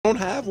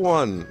don't have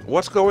one.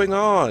 What's going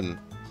on?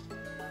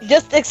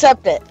 Just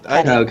accept it.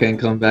 I Now can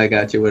come back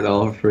at you with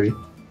all free.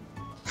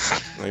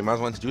 Well, you might as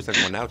well introduce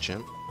everyone now,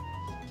 Chimp.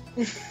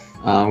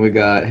 We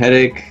got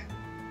Headache,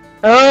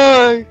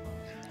 Hi.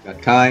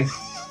 got Kai,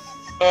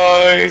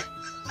 Hi.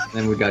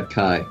 then we got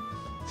Kai,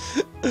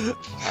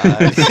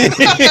 Hi.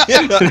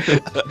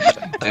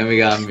 and we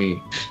got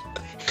me.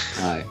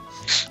 Hi.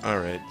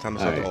 Alright, time to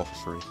start the Alright. offer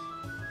free.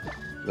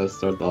 Let's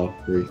start the all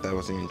free. That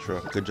was the intro.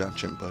 Good job,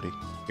 Chimp, buddy.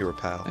 You're a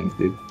pal. Thanks,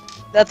 dude.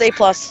 That's A+.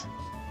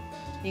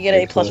 You get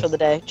A+. A+ for the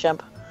day,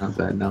 Chimp. Not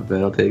bad, not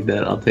bad. I'll take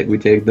that. We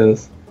take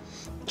those.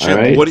 Chimp,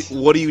 Alright.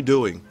 what are you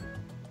doing?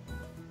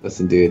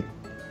 Listen, dude.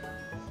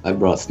 I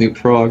brought Snoop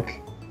Frog,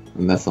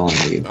 and that's all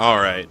I need.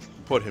 Alright,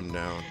 put him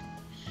down.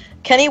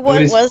 Kenny,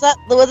 what is- was that?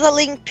 What's that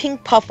little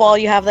pink puffball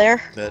you have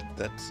there?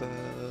 That's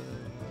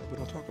we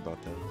don't talk about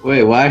that.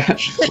 Wait, why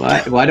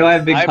do I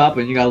have Big I- Papa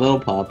and you got Little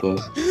Papa?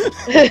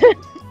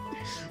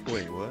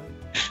 Wait, what?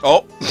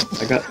 Oh!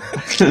 I got.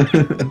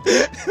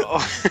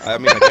 I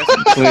mean, I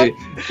Wait,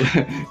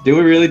 do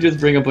we really just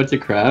bring a bunch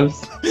of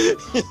crabs?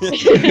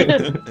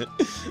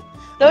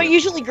 No,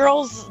 usually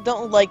girls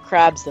don't like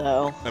crabs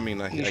though. I mean,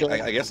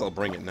 Usually. I guess I'll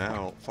bring it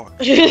now. Fuck.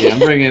 Yeah,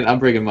 I'm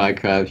bringing my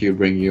crabs. You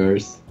bring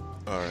yours.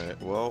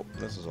 Alright, well,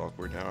 this is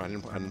awkward now. I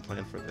didn't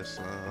plan for this,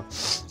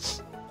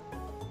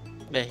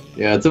 Yeah,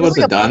 it's about There's like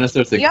the a box-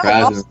 dinosaurs and you have a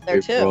crabs box in there,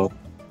 the too. world.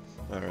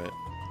 Alright,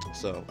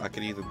 so I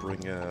could either bring,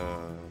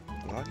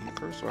 Loggy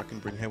first, or I can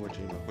bring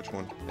Hewajima. Which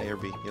one? A or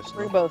B? Yes,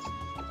 Bring no? both.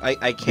 I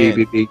B, can't.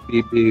 B, B,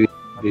 B, B,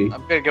 B.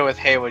 I'm gonna go with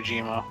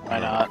Heiwajima. Why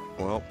not?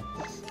 Well,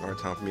 alright,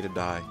 time for me to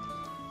die.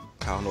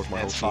 Kyle knows my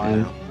whole That's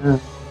team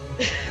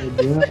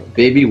fine. now.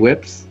 Baby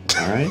whips.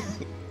 Alright.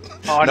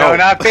 Oh No. no,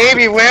 not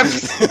baby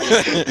whips!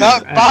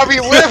 Not Bobby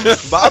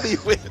whips! Bobby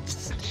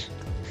Whips!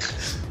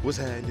 What's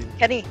happening?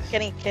 Kenny,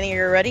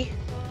 you're ready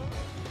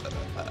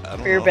I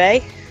don't for your know.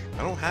 bay?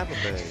 I don't have a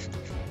bay.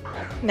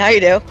 Now you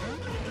do.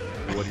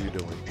 What are you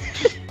doing?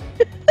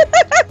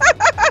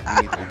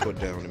 You need to be put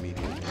down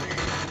immediately.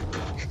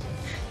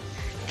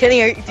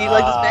 Kenny, do you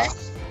like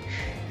this bay?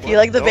 Do you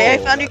like the bay I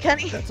No, found you, that-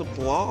 Kenny? That's a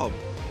blob.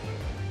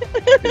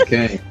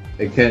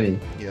 Hey Kenny.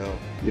 Yo,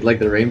 You like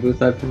the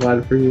rainbows I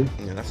provided for you?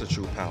 yeah, that's a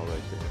true pal right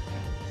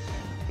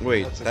there.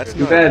 Wait, That's a that's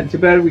good not. Too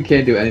bad we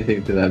can't do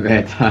anything to that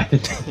man time.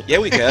 Yeah,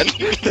 we can.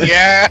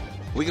 Yeah!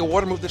 We can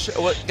water move the shit.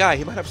 What guy?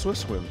 He might have Swift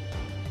swim.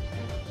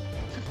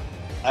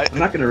 I'm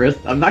not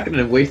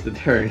gonna waste the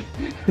turn.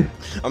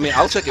 I mean,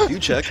 I'll check if you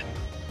check.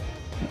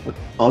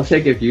 I'll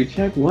check if you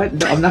check. What?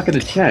 No, I'm not gonna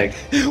check.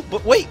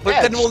 But wait,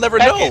 Yeah, then we'll never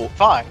check know. it,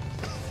 Fine.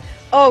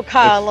 Oh,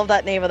 Kyle, I love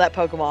that name of that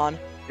Pokemon.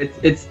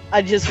 It's.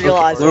 I just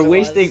realized We're what it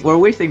wasting. was. We're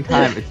wasting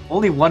time. It's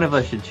only one of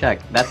us should check.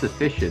 That's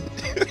efficient.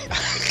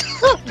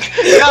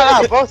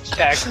 No, both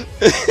check.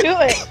 Do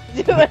it!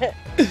 Do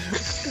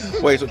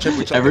it! Wait, so check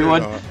we check.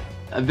 Everyone-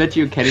 I bet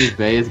you Kenny's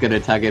Bay is gonna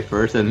attack it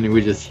first, and then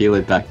we just heal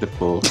it back to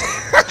full.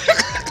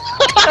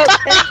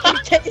 No,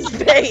 Kenny's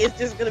Bay is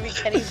just gonna be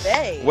Kenny's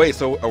Bay. Wait,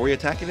 so are we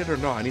attacking it or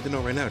no? I need to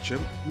know right now,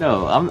 Chimp.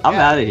 No, I'm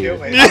Yeah, out of here.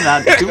 do it. I'm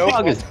out. No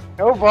Frog is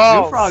No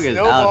balls. Frog is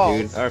no out,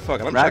 balls. dude. All right,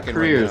 fuck it. I'm Rap checking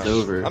career right is now.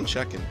 over. I'm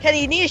checking.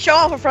 Kenny, you need to show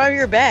off in front of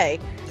your Bay.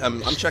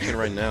 I'm checking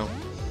right now.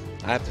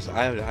 I have to.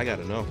 I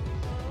gotta know.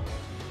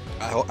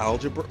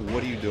 Algebra.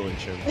 What are you doing,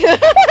 Chimp?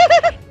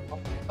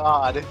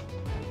 God.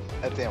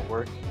 That didn't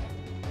work.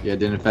 Yeah, it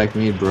didn't affect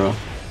me, bro.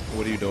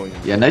 What are you doing?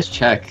 Yeah, nice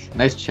check.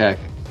 Nice check.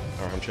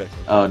 All right, I'm checking.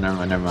 Oh, never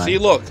mind, never mind. See,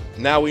 look.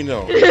 Now we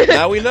know.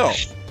 Now we know.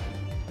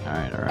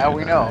 Alright, alright. Now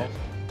we know. alright.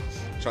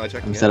 Try to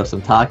check I'm again. set up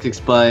some toxic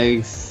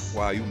spikes.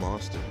 Wow, you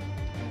monster.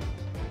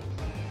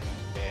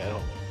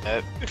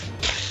 Yeah,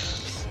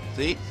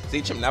 See,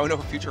 Chimp. Now we know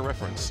for future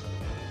reference.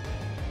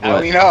 now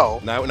What? we know.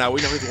 Now we know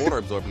his water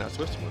absorb, not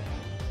Swift swim.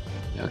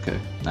 Yeah, okay,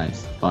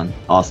 nice, fun,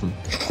 awesome,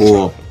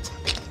 cool.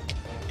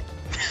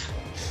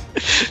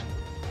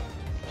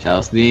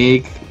 Shadow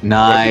sneak,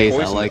 nice. I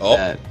poison? like Oh.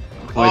 that.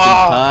 Poison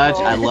Oh, touch,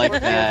 I oh, like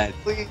please, that.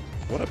 please.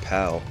 What a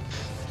pal.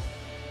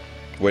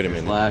 Wait a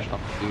minute. Slash up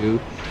to.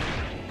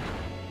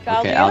 Kyle,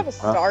 Okay, do you have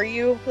a Algebra.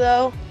 Staryu,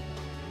 though?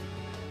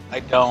 I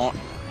don't.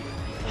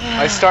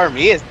 My star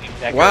me is named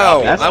after Wow,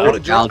 Bobby. That's I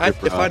would've strict just-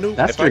 algebra. if I knew-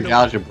 That's if I strict knew-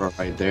 algebra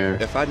right there.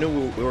 If I knew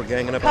we were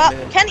ganging up on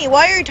man, Kenny,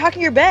 why are you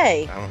talking your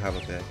Bay? I don't have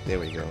a bed. There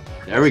we go.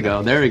 There we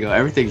go. There we go.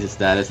 Everything's a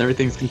status.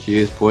 Everything's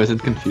confused.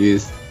 Poison's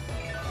confused.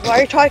 Why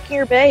are you talking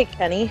your Bay,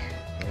 Kenny?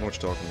 I don't know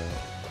what you're talking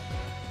about.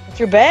 It's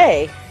your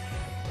Bay.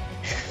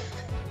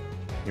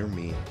 You're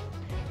mean.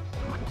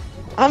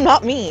 I'm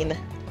not mean.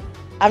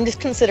 I'm just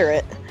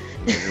considerate.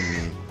 You're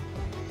mean.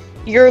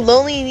 You're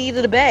lonely and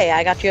needed a Bay.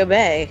 I got you a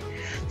Bay.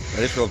 I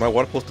just realized my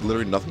water pulse did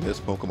literally nothing to this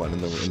Pokemon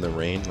in the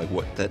rain. Like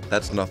what?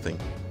 That's nothing.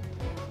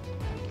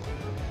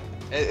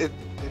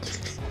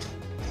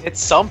 It's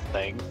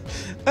something.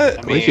 Uh,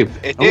 I we mean, should-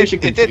 it we did, should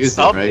it did confuse it,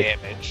 some right?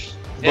 damage.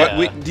 but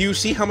Yeah. do you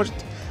see how much?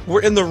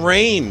 We're in the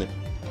rain.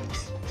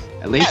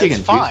 At least Yeah, you it's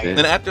can fine. use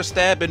Then it. after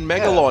stab and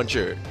Mega Yeah.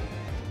 Launcher.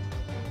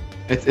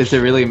 Is it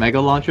really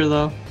Mega Launcher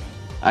though?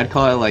 I'd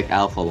call it like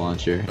Alpha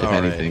Launcher, if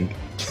Alright. anything.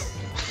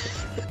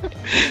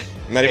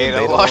 Not even Ain't a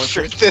Beta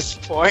launcher Launcher. at this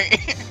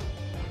point.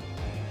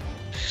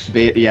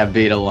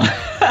 Beta one.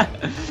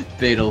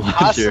 Beta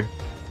launcher.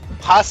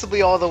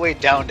 Possibly all the way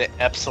down to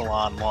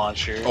Epsilon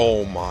launcher.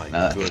 Oh my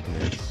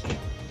goodness.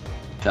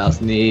 Foul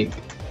sneak.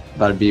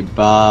 About to be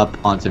bop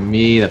onto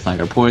me. That's not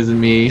gonna poison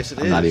me. Yes, it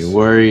I'm not is. even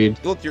worried.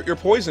 Look, you're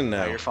poisoned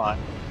now. No, you're fine.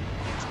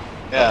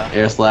 Yeah.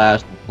 Air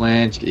slash,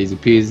 flinch, easy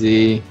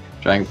peasy.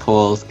 Dragon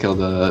pulse, kill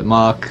the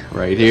muck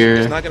right here.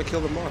 It's not gonna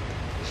kill the muck.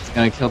 It's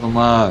gonna kill the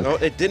muck. No,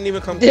 it didn't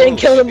even come Didn't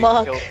close. kill the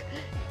muck.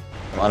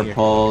 Water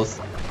pulse.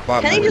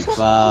 Bob, Kenny no, just it's-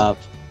 Bop.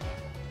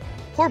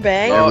 Poor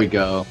Bay. There we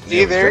go.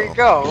 See, there you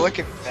go. Look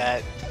at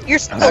that. You're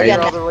still Alright. You're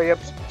getting all the way up.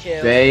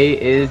 Jim. Bay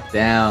is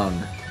down.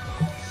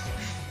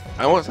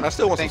 I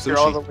still I want think some you're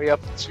all the sushi. way up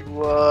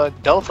to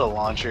Delta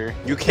launcher.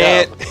 You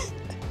can't.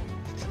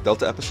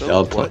 Delta episode.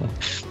 Delta. What?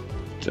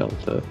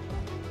 Delta.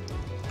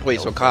 Wait,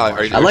 so Kyle,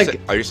 are you, I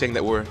like are you saying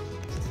that we're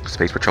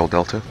Space Patrol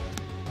Delta?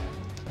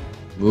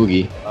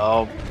 Moogie.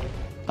 Oh,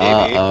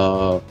 maybe.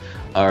 Uh-oh.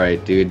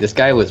 Alright, dude. This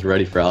guy was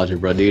ready for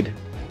algebra, dude.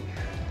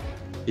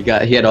 He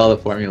had all the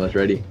formulas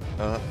ready.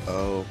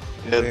 Uh-oh.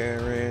 Yep.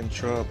 We're in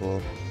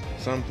trouble.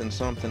 Something.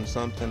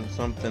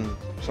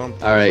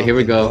 Alright, here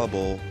we something go.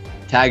 Bubble.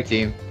 Tag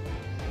team.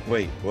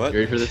 Wait, what? You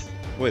ready for this?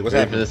 Wait, what's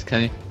Ready for happening? this,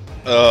 Kenny?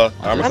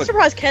 I'm, I'm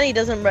surprised Kenny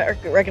doesn't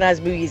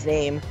recognize Moogie's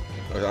name.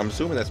 I'm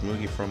assuming that's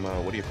Moogie from,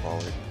 what do you call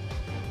it?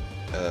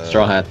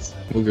 Straw Hats.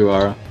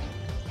 Mugiwara.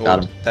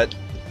 Got him.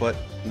 But,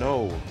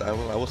 no. I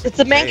was It's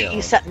the manga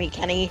you sent me,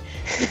 Kenny.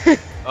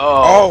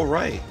 Oh,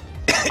 right.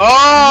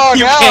 Oh,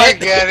 You now I can't-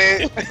 get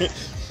it.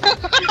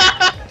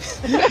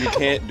 You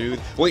can't do...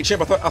 Wait,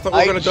 Chimp, I thought we were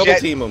I gonna double jet-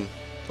 team him.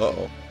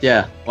 Uh-oh.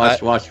 Yeah.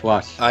 Watch. I Watch.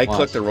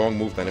 clicked the wrong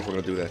move then if we're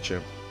gonna do that,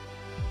 Chimp.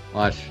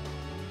 Watch.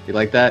 You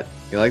like that?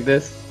 You like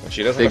this?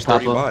 She doesn't Big have a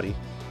sturdy Papa. body.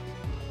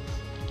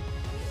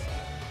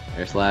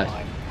 Air slash.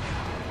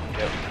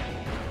 Yep.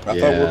 I thought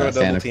we were Yeah, gonna double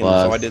Santa team him,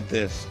 so Claus. I did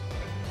this.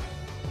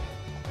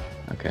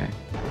 Okay.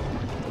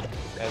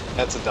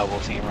 That's a double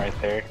team right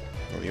there.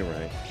 Oh, you're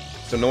right.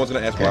 So no one's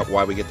gonna ask Okay.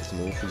 why we get this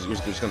move. We're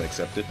just gonna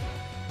accept it.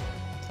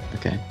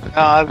 Okay.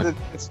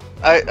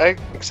 I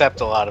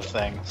accept a lot of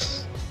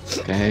things.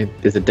 Okay.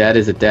 Is it dead?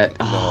 Is it dead?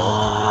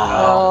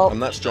 Oh. I'm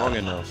not strong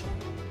enough.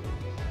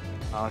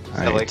 Just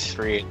Alright. like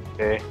 3.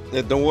 Okay.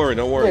 Yeah, don't worry.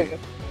 There you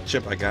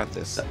Chip, go. I got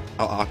this.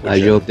 I'll aqua I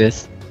jet. job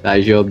this. I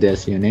job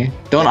this, you know?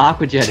 Don't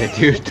aquajet it,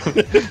 dude.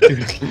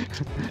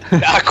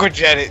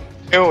 Aquajet it.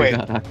 Do it.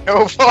 Don't-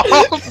 No fault.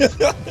 Well,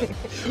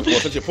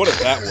 since you put it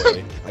that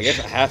way, I guess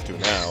I have to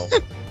now.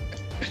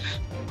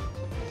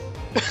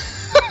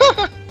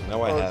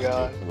 Now I Oh, have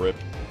God. to. Rip.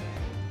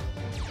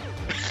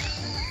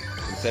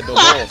 You said no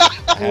balls. I had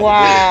to do it.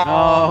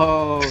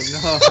 Wow.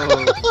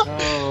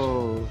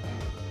 No.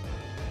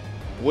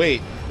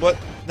 Wait, but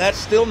that's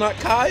still not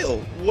Kyle.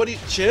 What do you,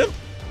 Chimp?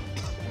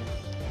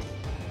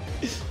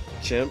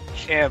 Chimp,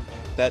 Chimp.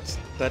 that's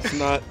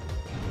not.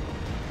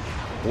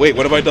 Wait,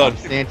 what have I done? I'm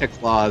Santa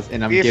Claus,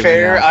 and I'm Be giving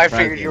fair, out I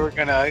figured you presents.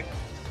 were gonna.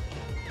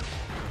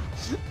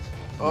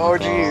 Oh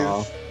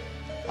jeez.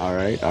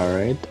 Alright.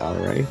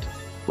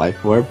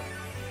 Life orb.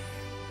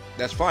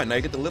 That's fine. Now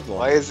you get to live long.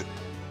 Why is it?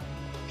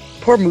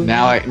 Poor Moogie.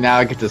 Now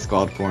I get to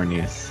Scald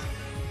Fornius.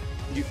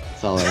 You-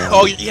 That's all I have.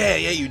 Oh yeah,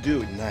 you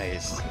do.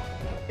 Nice.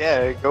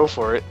 Yeah, go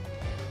for it.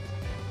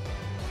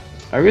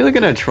 Are we really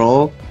gonna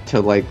troll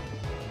to like?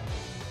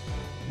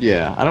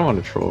 Yeah, I don't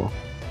want to troll,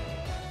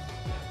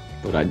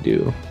 but I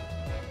do.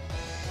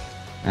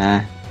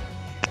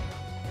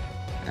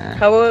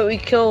 How about we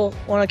kill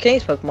one of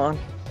Kenny's Pokemon?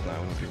 No, we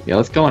don't do Yeah,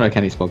 let's go on to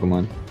Kenny's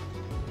Pokemon.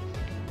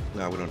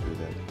 No, we don't do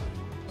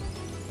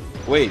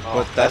that. Wait,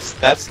 Oh, but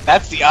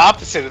that's the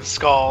opposite of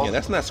Skull. yeah,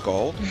 that's not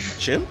Scald.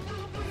 Chimp,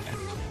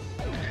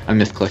 I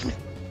misclicked.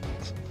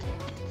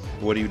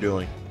 what are you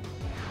doing?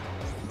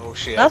 Oh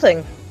shit.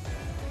 Nothing.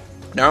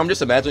 Now I'm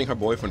just imagining her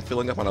boyfriend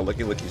filling up on a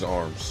Licky Licky's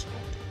arms.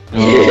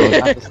 No,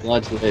 not the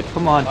sludge lid.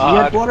 Come on, you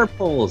had God. water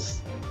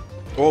pulls.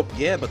 Well,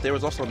 yeah, but there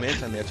was also a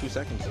Mantine there 2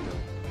 seconds ago.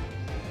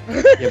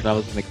 Yeah, but I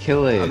was gonna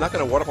kill it. I'm not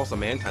gonna water pulse a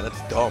Mantine.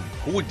 That's dumb.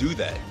 Who would do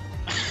that?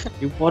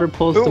 You water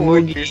pulls Who the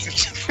would do Moogie.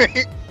 such a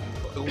thing?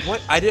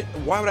 What? I didn't.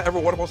 Why would I ever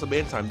water pulse a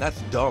Mantine? That's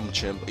dumb,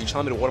 Chimp. Are you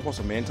telling me to water pulse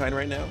a Mantine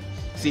right now?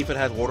 See if it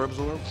has water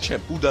absorb?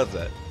 Chimp, who does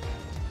that?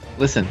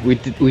 Listen, we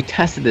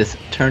tested this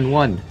turn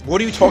 1. What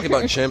are you talking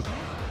about, Chimp?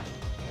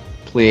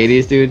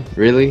 Pleiades, dude.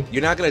 Really?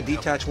 You're not gonna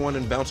detach one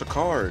and bounce a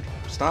card.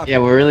 Stop. Yeah,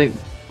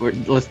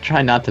 let's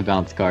try not to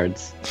bounce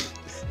cards.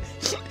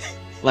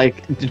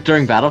 Like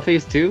during battle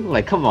phase 2?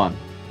 Like, come on.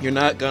 You're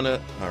not gonna.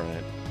 All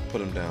right,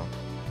 put him down.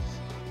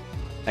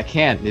 I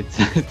can't.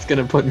 It's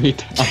gonna put me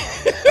down.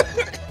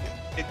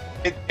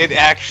 It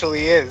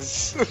actually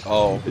is.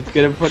 Oh. It's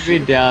gonna put me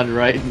down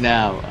right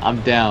now.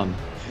 I'm down.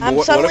 I'm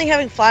What suddenly if,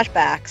 having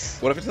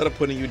flashbacks. what if instead of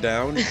putting you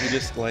down, he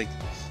just like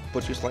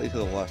puts you slightly to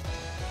the left?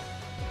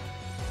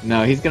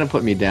 No, he's gonna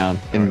put me down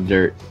in the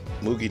dirt.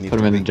 Moogie needs Put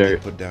to him in the be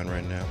dirt. put down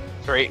right now.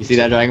 Great. You see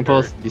that Dragon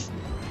Pulse? You see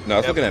No,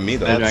 it's Yep. looking at me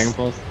though. that That's- Dragon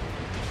Pulse?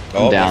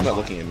 Oh, down. he's not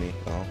looking at me.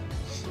 Oh.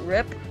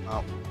 Rip.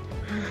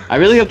 I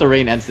really hope the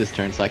rain ends this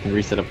turn so I can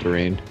reset up the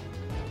rain.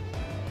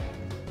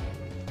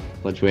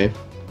 Sludge wave.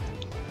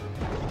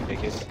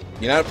 Take it.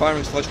 You're not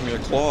firing sludge from your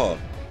claw.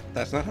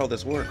 That's not how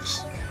this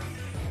works.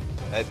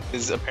 That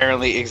is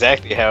apparently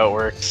exactly how it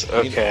works.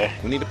 Okay.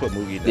 We need to put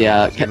Moogie down.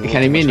 Yeah, He's getting a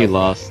Kenny, little me too and you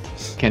much help.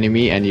 lost. Kenny,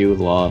 me and you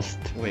lost.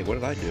 Wait, what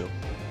did I do?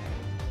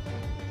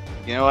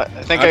 You know what?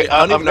 I think I don't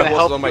I'm even know gonna who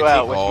help was on my you team.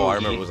 out with Oh, I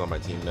remember Moogie. who was on my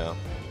team now.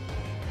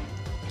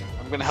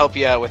 I'm gonna help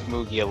you out with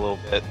Moogie a little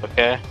bit,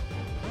 okay?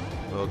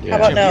 Okay. How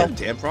about Jim, no? do you have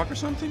damn proc or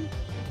something?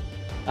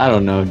 I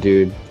don't know,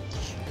 dude. I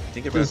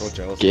think everybody's This so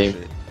jealous game- of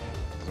shit.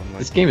 'Cause I'm like,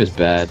 this game is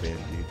bad. fan,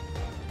 dude.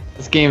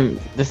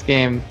 This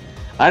game,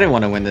 I didn't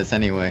want to win this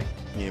anyway.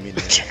 Yeah, me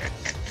neither.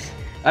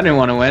 I didn't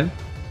want to win.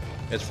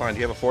 It's fine. Do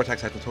you have a 4-attack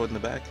type toad in the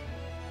back?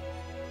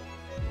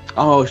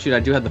 Oh shoot, I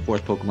do have the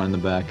fourth Pokemon in the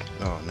back.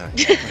 Oh,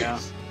 nice. Yeah.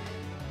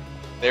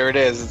 There it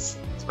is.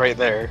 It's right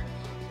there.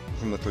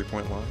 From the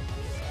 3-point line.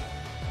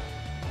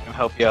 I can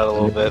help you out a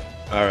little bit.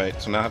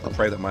 Alright, so now I have to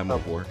pray that my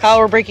move works. Kyle,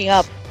 we're breaking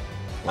up.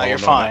 No, you're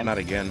no, fine. Not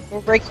again. We're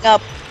breaking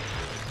up.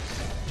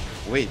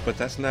 Wait, but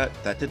that's not.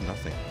 That did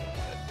nothing.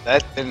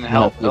 That didn't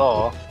help at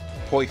all.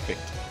 Perfect.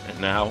 And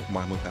now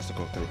my move has to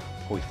go through.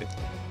 Perfect.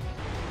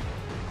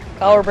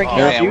 Kyle, we're Oh breaking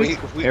Air up. man,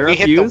 fuse? we Air hit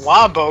the fuse?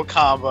 wombo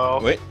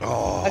combo. Wait.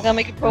 Oh. I'm gonna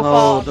make a profile.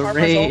 Oh, on the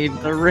Farmer's rain,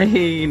 Own. the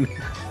rain.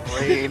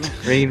 Rain.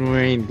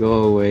 Rain,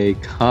 go away,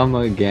 come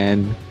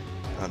again.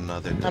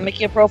 Another. I'm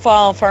making a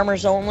profile on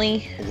Farmers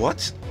Only.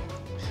 What?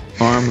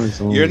 Farmers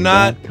only. You're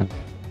not- .com.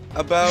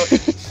 About.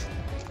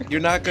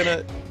 You're not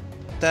gonna.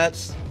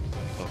 That's.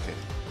 Okay.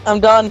 I'm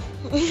done.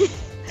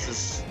 This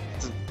is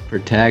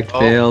Protect Oh.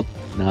 failed.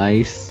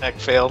 Nice. tech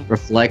failed.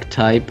 Reflect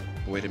type.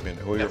 Wait a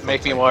minute. Oh, you're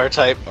Make me from- water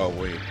type. Oh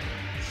wait.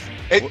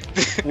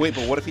 It, Wait,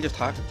 but what if he just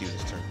toxic you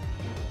this turn?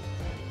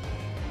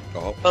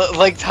 Oh,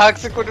 like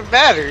toxic would have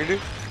mattered.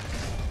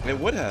 it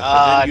would have.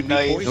 Ah, but then you'd be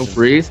nice. No poisoned.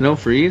 freeze, no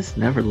freeze.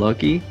 Never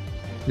lucky.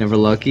 Never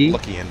lucky.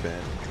 Lucky and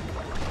bad.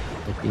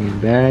 Lucky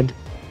and bad.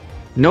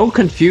 No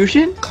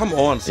confusion? Come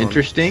on, son.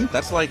 Interesting.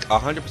 That's like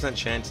 100%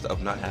 chance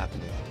of not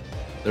happening.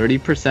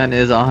 30%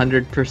 is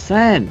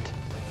 100%.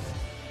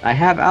 I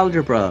have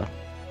algebra.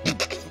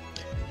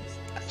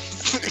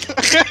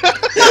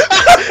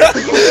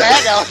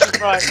 That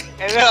algebra,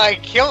 and then I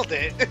killed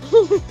it.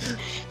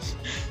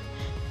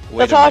 Wait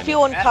That's a how I minute.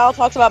 feel when Kyle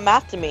talks about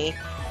math to me.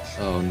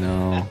 Oh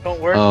no. Don't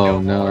work Oh, no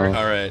no. more.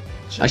 All right.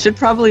 I should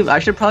probably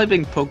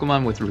bring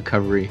Pokemon with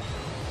recovery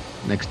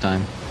next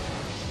time.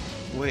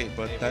 Wait,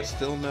 but Maybe. that's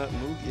still not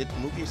Moogie.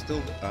 Moogie's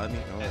still. I mean,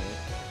 all right.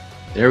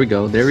 There we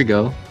go. There we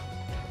go.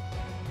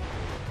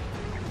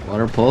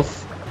 Water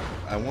pulse.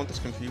 I want this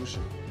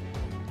confusion.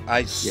 I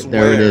Yeah, swear.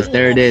 there it is.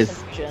 There it is.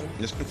 Confusion.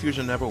 This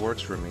confusion never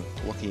works for me.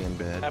 Lucky and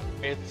bad.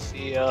 It's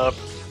the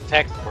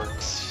tech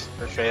works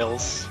or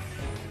fails.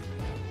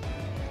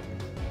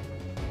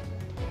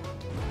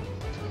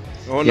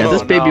 Oh Yeah, no.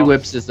 this baby no.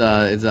 whips is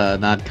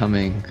not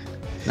coming.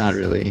 Not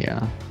really.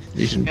 Yeah.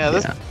 You should. Yeah,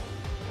 this- Yeah.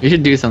 You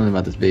should do something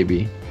about this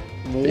baby.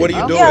 What are you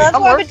I'm doing? Yeah, that's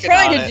I'm what I've been working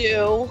trying on to it.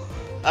 do.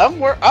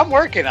 I'm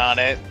working on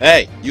it.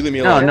 Hey, you leave me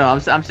No, alone. no.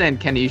 I'm saying,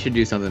 Kenny, you should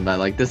do something about it.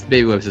 Like this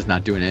baby whips is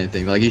not doing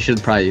anything. Like you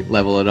should probably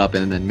level it up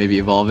and then maybe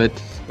evolve it.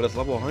 But it's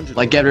level 100.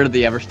 Like get rid of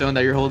the Everstone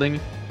that you're holding.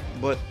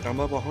 But I'm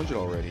level 100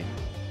 already.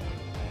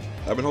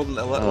 I've been holding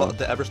the Oh.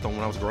 the Everstone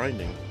when I was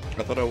grinding.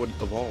 I thought I would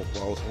evolve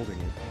while I was holding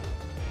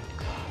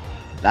it.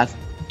 That's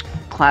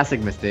classic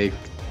mistake.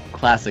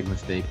 Classic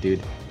mistake,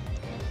 dude.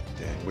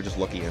 Dang, we're just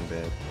lucky and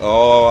bad.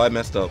 Oh, I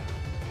messed up.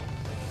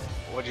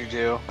 What'd you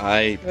do?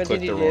 I What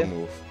clicked did the you wrong do?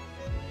 move.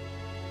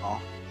 Oh.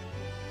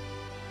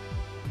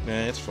 Nah,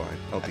 it's fine.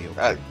 I'll be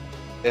okay.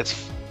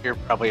 You're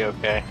probably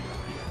okay.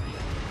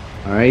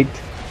 All right.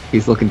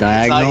 He's looking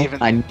diagonal.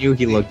 even- I knew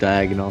he looked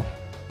diagonal.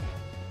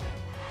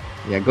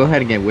 Yeah, go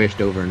ahead and get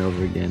wished over and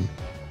over again.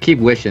 Keep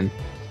wishing.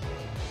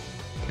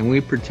 Can we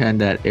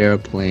pretend that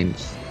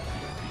airplanes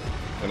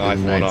An are eye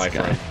the for an night eye,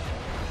 sky? friend.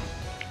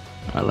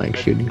 I like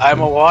shooting. I'm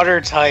a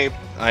water type.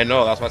 I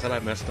know, that's why I said I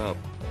messed up.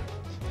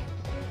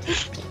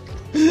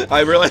 I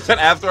realized that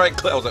after I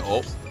clicked, I was like,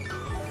 oh.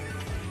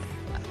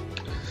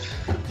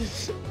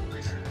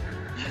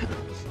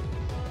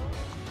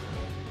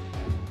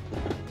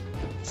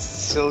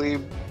 Silly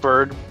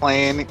bird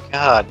plane.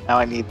 God, now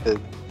I need to.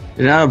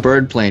 You're not a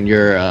bird plane.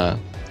 You're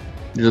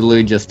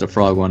literally just a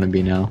frog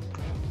wannabe now.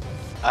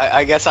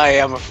 I guess I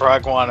am a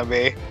frog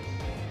wannabe.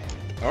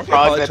 Okay,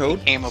 Frog that Politoed.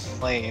 became a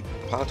plane.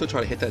 Politoed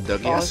try to hit that Dougie.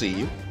 I Frog. see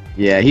you.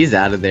 Yeah, he's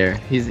out of there.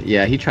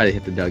 He tried to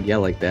hit the Doug. Yeah, I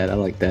like that. I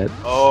like that.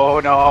 Oh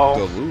no.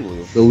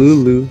 Galulu.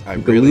 Galulu. I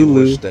really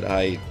wish Galulu. that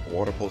I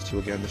water pulsed you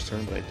again this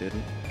turn, but I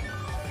didn't.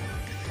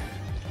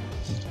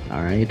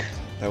 All right.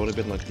 That would have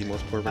been like the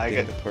most perfect I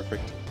game. get-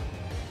 Perfect.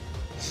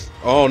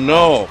 Oh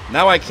no!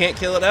 Now I can't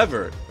kill it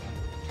ever.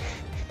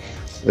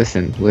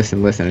 Listen.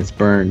 It's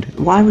burned.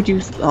 Why would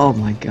you? Oh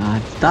my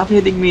God! Stop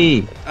hitting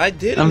me. I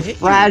did. I'm hit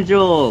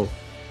fragile. you.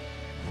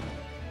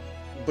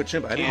 But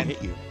Chimp, I didn't Can't.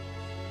 hit you.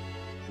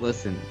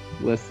 Listen.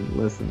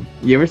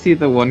 You ever see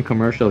the one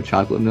commercial of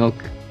chocolate milk,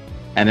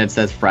 and it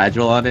says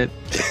fragile on it,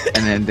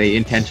 and then they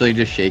intentionally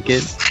just shake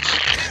it?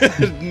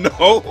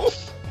 No,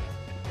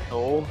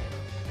 No.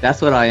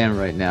 That's what I am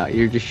right now.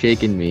 You're just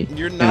shaking me.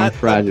 you're And I'm not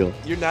fragile.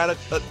 You're not a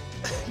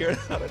you're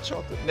not a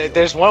chocolate. milk.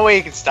 There's one way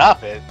you can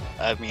stop it.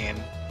 I mean,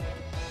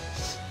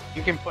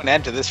 You can put an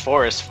end to this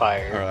forest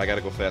fire. Alright, I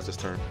gotta go fast this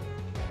turn.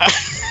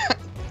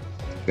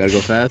 Gotta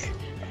go fast.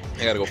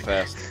 I gotta go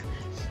fast.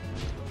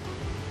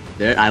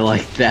 There, I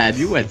like that.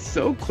 You went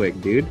so quick,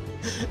 dude.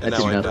 And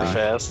That's now I enough. die.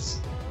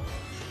 Fast.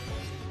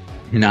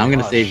 No, I'm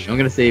gonna Gosh. save you. I'm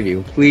gonna save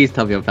you. Please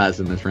tell me I'm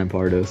faster than this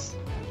Rampardos.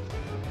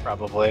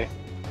 Probably.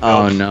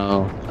 Oh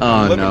no.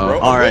 Oh living, no. bro.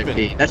 I'm R.I.P.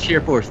 living. That's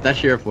sheer force. That's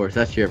sheer force.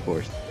 That's sheer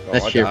force. Oh,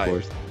 That's I sheer died.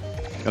 force.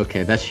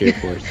 Okay, that's sheer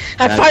force.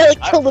 I That's finally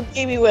killed the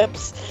baby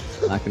whips.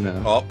 not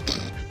gonna. Oh,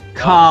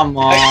 Come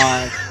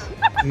on.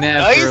 Never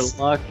Nice-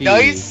 lucky.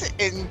 Nice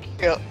and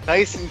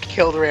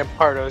killed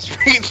Rampardos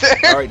right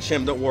there. alright,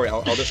 Chim, don't worry.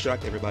 I'll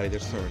distract everybody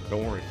this turn.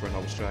 Don't worry, friend.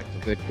 I'll distract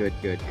them. Good.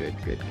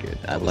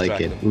 I I'll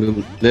like it.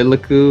 distract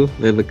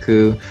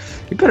Liliku.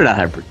 You better not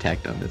have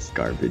protect on this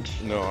garbage.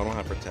 No, I don't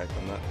have protect.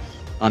 I'm not.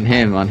 On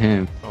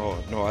him. Oh,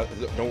 no,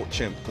 don't,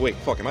 Chim. Wait,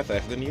 fuck, am I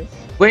faster than you?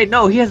 Wait,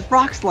 no, he has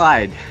rock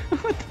slide.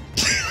 What the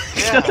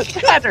Yeah.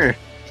 doesn't matter.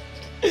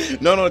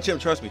 No, Chim,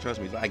 trust me.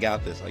 I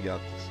got this.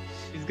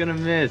 He's gonna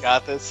miss.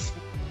 Got this.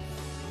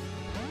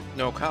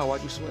 No, Kyle,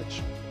 why'd you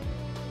switch?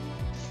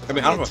 I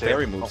mean, I don't have a Me too.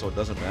 fairy move, so it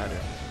doesn't matter.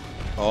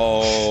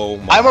 Oh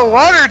my. I'm a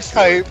water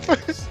type.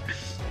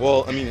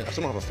 Well, I mean, I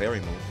still don't have a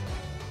fairy move.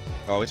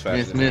 Oh, it's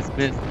faster. Miss.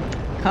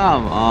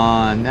 Come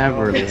on,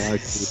 never Oh, lucky.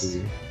 miss.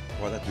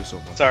 Why'd that do so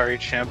much? Sorry,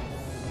 Chimp.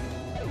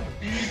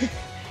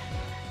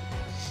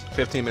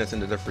 15 minutes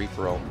into the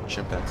free-for-all,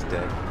 Chimpact's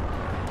dead.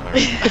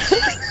 Alright.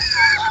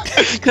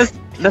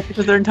 That's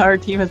because their entire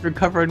team has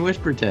recovered and wish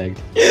protect.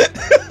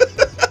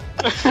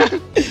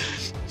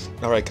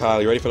 Alright,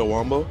 Kyle, you ready for the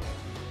wombo?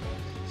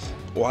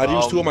 Well, I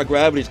used two of my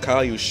gravities,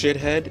 Kyle, you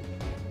shithead.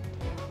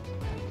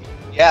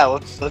 Yeah,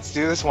 let's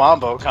do this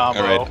wombo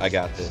combo. Alright, I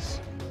got this.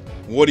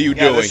 What are you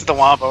Yeah, doing? this is the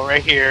wombo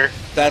right here.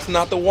 That's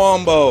not the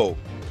wombo.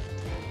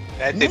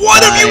 That did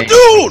What have you Nice.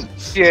 done?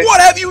 shit.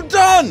 What have you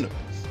done?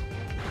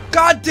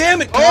 God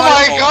damn it, Oh Kyle.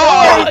 my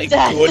God. my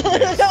Dead.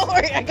 goodness. Don't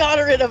worry, I got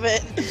rid of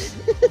it.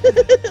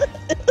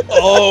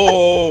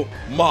 Oh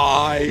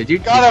my. Did you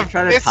Got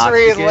try to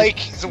eviscerated toxic it? like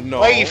his No.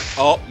 wife.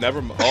 Oh,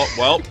 never mind. Oh,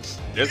 well.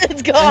 This, It's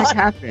What the heck gone.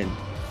 happened?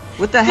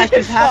 What the heck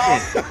just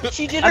happened?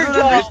 She did I her don't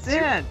job.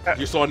 understand.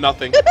 you saw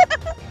nothing.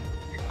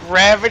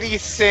 Gravity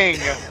sing.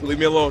 Leave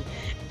me alone.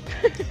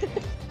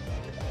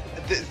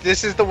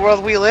 This is the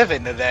world we live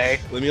in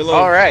today. Leave me alone.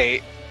 All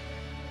right.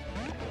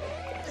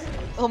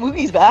 Oh,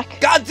 movie's back.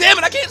 God damn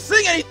it, I can't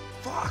sing any.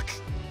 Fuck.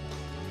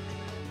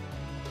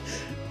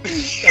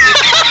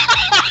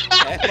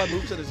 Half my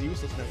moveset is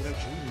useless now without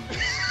you.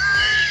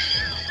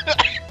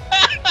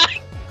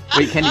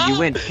 Wait, Kenny, you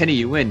win. Kenny,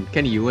 you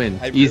win.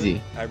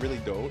 Easy. I really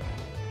don't.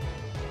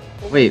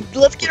 Wait.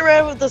 Let's get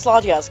around with this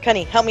Lodgehouse.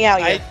 Kenny, help me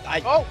out here.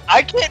 Oh,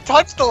 I can't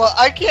touch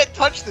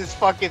this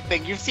fucking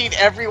thing. You've seen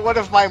every one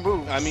of my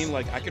moves. I mean,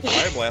 like, I could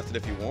fire blast it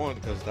if you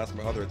want, because that's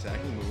my other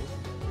attacking move.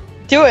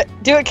 Do it,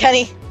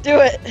 Kenny. Do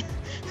it.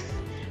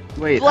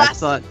 Wait, Blast. I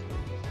thought.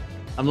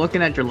 I'm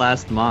looking at your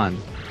last mon.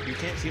 You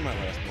can't see my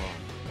last mon.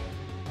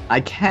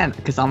 I can't,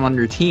 because I'm on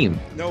your team.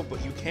 No,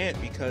 but you can't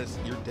because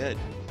you're dead.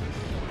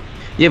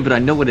 Yeah, but I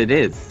know what it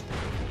is.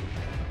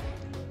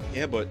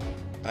 Yeah, but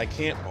I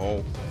can't.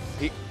 Oh,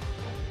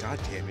 God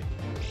damn it.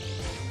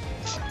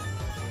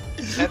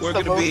 That's We're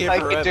the gonna be most here I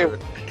can forever.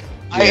 do.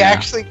 I Yeah.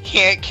 actually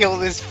can't kill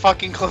this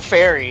fucking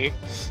Clefairy.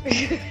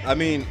 I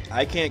mean,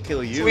 I can't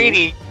kill you.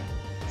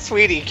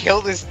 Sweetie,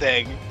 kill this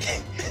thing.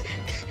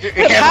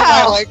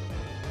 How?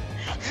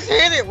 Just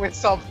hit it with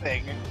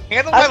something.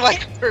 Handle my I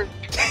like. We're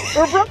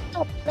broken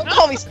up. Don't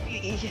call me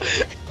sweetie.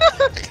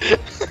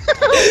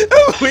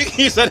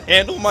 He said,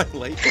 handle my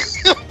lake.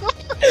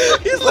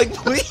 He's like,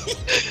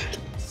 please.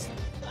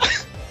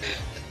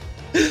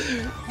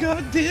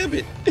 God damn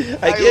it.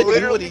 I can't do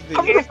literally anything.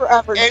 I'm here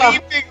forever. No.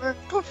 Anything with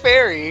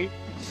Clefairy.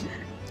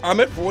 I'm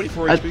at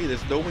 44 HP.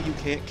 There's no way you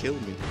can't kill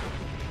me.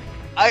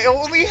 I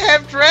only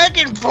have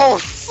Dragon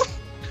Bolts.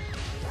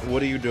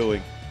 What are you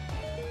doing?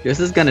 This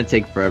is gonna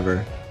take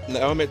forever.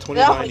 Now I'm at I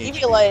 29 don't give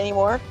you a light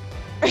anymore.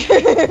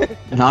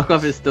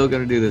 Knockoff is still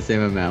gonna do the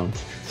same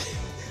amount.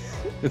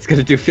 It's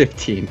gonna do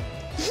 15.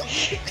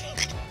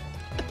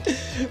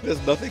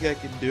 There's nothing I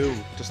can do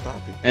to stop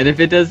it. And if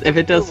it does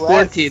Less.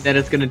 14, then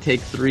it's gonna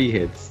take 3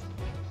 hits.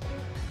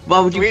 Why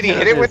would you Sweetie, care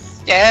hit it with this?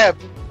 stab.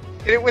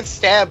 Hit it with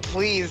stab,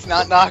 please,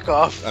 not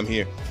knockoff. I'm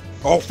here.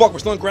 Oh fuck, we're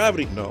still in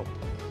gravity. No.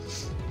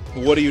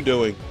 What are you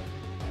doing?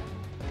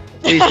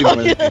 Please do more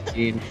than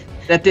 15.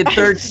 That did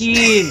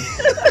 13!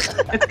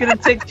 It's gonna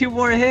take 2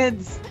 more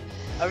hits!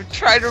 I'm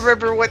trying to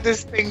remember what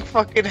this thing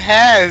fucking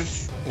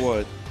has.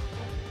 What?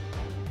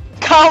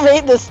 Kyle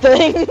made this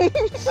thing.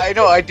 I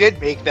know, I did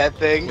make that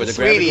thing. Would the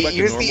gravity Sweetie, go back to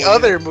use the normal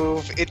other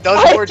move. It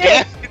does I more did.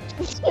 damage.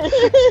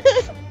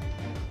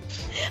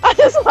 I'm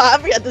just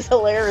laughing at this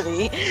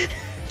hilarity.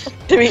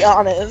 To be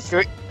honest.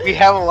 We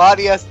have a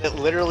Latias that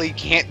literally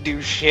can't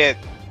do shit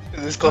to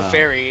this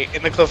Clefairy,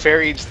 and the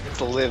Clefairy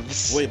just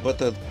lives. Wait, but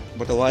the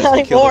lies Not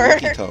can kill the anymore.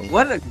 Wiki Tongue.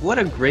 What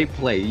a great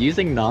play.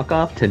 Using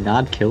knockoff to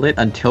not kill it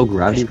until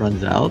gravity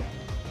runs out.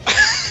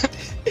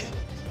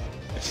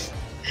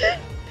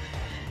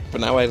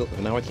 But now I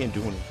can't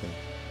do anything.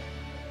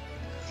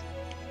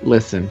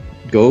 Listen,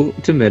 go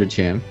to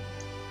Metacham.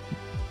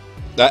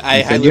 I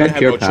You said had you had no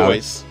pure power.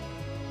 choice.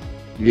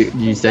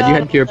 You said you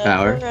had pure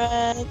power.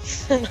 I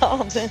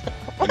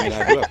mean,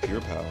 I do have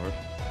pure power.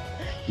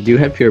 You do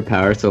have pure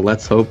power, so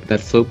let's hope that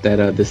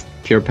this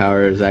pure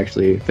power is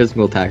actually a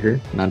physical attacker,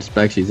 not a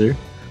specs user.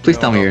 Please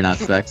tell me you're not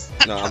specs.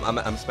 No,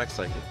 I'm spec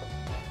psychic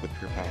with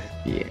pure power.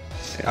 Yeah.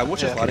 I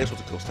wish this Latias was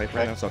a ghost type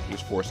right now, so I could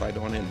use Foresight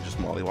on it and just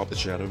mollywop the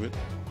shit out of it.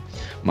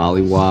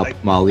 Mollywop.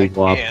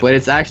 can't. But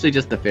it's actually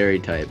just a fairy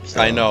type.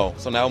 So I know.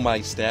 So now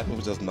my stat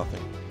move does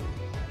nothing.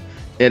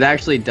 It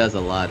actually does a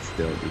lot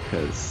still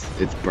because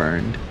it's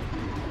burned.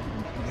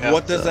 Yeah,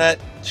 What does that,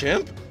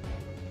 Chimp?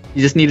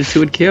 You just needed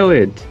to kill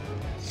it.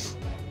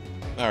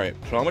 All right,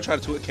 so I'm gonna try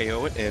to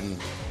KO it, and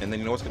then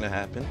you know what's gonna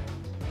happen?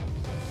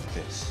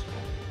 This.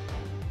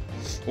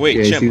 Wait, Yeah,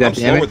 you see Chimp, that I'm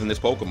slower damage? than this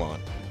Pokemon.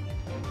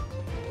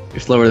 You're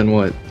slower than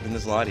what? Than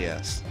this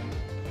Latias.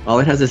 All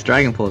it has is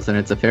Dragon Pulse and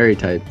it's a fairy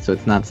type, so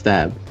it's not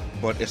stab.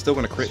 But it's still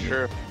gonna crit you.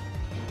 Sure.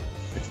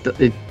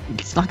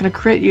 It's not gonna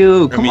crit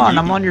you. Come mean, on, you-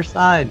 I'm on your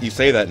side. You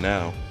say that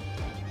now.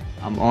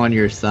 I'm on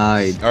your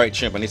side. All right,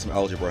 Chimp, I need some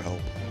algebra help.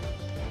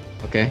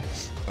 Okay.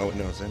 Oh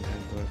no, Zen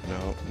input. No,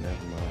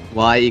 never mind.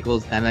 Y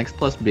equals mx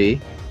plus b.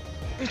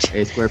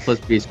 A squared plus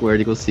b squared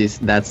equals c.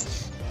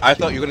 That's. I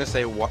thought you were gonna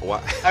say what?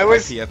 I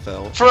was-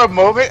 TFL. For a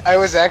moment, I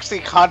was actually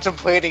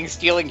contemplating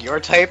stealing your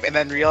type and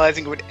then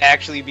realizing it would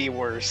actually be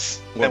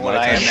worse than What, what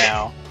my I am type?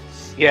 now.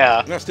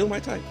 Yeah. No, still my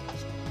type.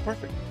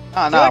 Perfect.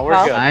 Oh, no, we're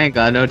good. I ain't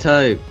got no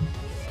type.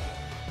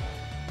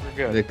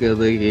 We're good.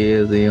 Licky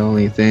is the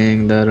only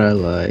thing that I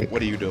like.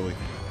 What are you doing?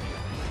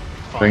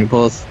 Dragon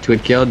Pulse,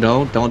 Twit Kill,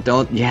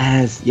 don't.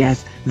 Yes,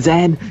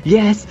 Zen,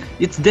 yes,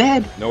 it's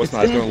dead. No, it's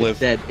not, it's dead. gonna live. It's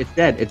dead, it's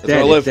dead, it's It's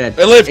dead, gonna it's live. dead.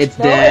 It lived. It's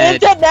No, it is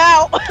dead. dead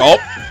now. Oh,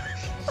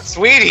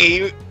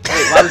 Sweetie,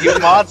 you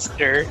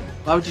monster.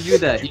 Why would you do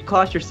that? You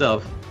cost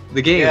yourself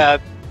the game. Yeah,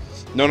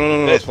 no,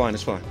 it's fine,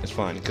 it's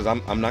fine. Because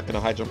I'm not gonna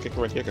high jump kick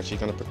her right here because she's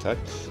gonna protect.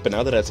 But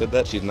now that I said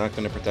that, she's not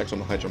gonna protect, so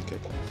I'm gonna high jump kick.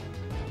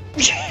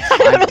 I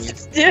don't know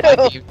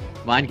what to do.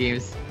 Mind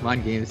games.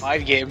 mind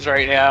games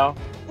right now.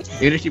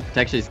 Even if she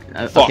protects, she's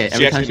Fuck, okay. she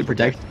Every time actually she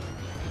protects,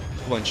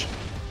 Flinch.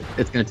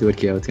 it's gonna do it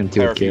kill. It's gonna do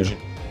Power it kill. fusion.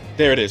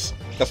 There it is.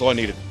 That's all I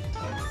needed.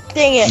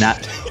 Dang it.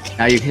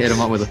 Now you hit him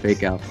up with a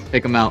fake out.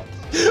 Fake him out.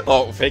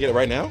 Oh, fake it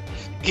right now?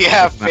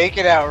 Yeah, fake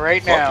it out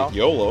right now. Fuck it,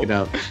 YOLO. Fake it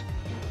out.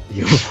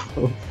 Yo,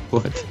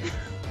 what?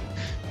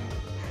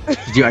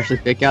 Did you actually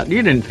fake out?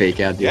 You didn't fake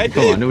out, dude. Yeah, I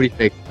Come did. on, nobody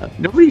fakes out.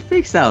 Nobody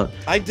fakes out.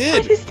 I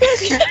did.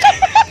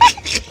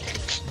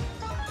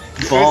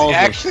 It Balls was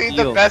of actually the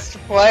steel. best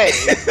play.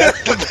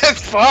 That's the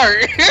best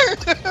part.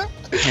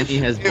 Kenny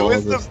has It balls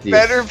was of the steel.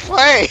 better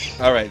play.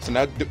 All right, so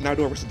now do I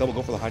versus double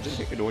go for the high jump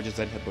kick, or do I just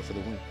Zen headbutt for the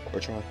win? Or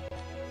try?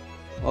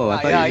 Oh,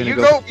 I thought Yeah, you you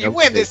were gonna go. go. You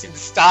win this in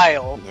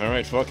style. All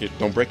right, fuck it.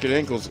 Don't break your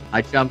ankles.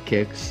 I jump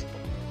kicks.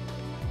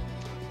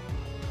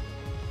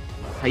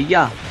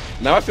 Hiya!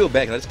 Now I feel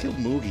bad 'cause I just killed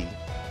Moogie.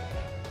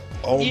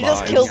 Oh You my.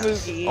 just killed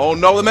Moogie. Oh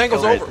no, the mango's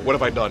Alright. over. What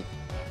have I done?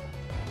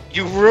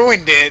 You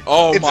ruined it.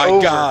 Oh It's my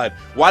over. god.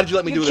 Why did you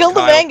let me You do this, killed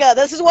the Kyle? manga.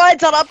 This is why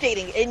it's not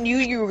updating. It knew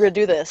you were gonna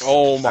do this.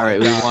 Oh my Alright,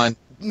 we god. won.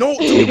 No,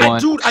 We dude,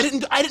 won. I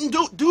didn't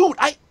do, dude,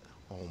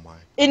 oh my.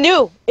 It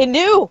knew. It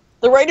knew.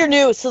 The writer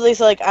knew. So they's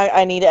like,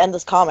 I need to end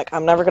this comic.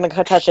 I'm never gonna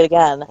touch it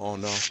again. Oh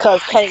no.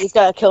 Cause Kenny's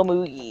gotta kill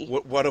Moogie.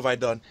 What have I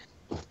done?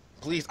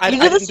 Please, You I did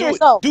didn't this do to it.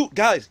 yourself. Dude,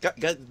 guys,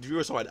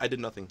 viewers, so I did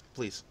nothing.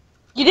 Please.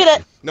 You did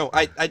it. No,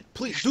 I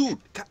please, dude,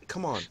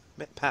 come on,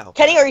 pal.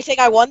 Kenny, are you saying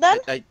I won then?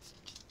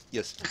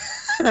 Yes.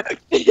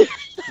 Alright,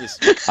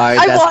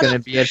 I that's won. gonna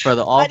be it for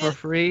the all I for did-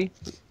 free.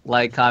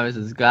 Like, comment,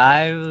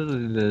 subscribe.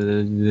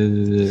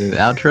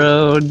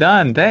 Outro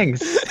done.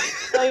 Thanks.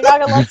 No, you're not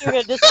gonna like. You're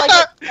gonna dislike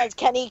it because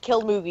Kenny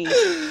killed Moogie.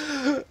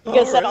 You're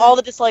gonna send all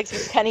the dislikes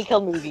because Kenny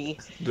killed Moogie.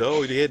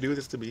 No, you can't do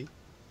this to me.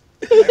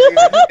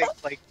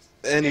 Like,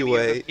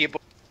 Anyway, people.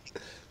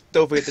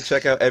 don't forget to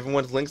check out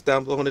everyone's links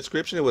down below in the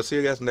description, and we'll see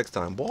you guys next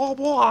time.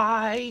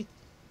 Bye.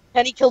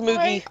 Kenny killed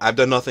Moogie. I've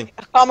done nothing.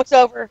 Comic's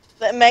over.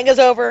 The manga's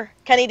over.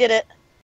 Kenny did it.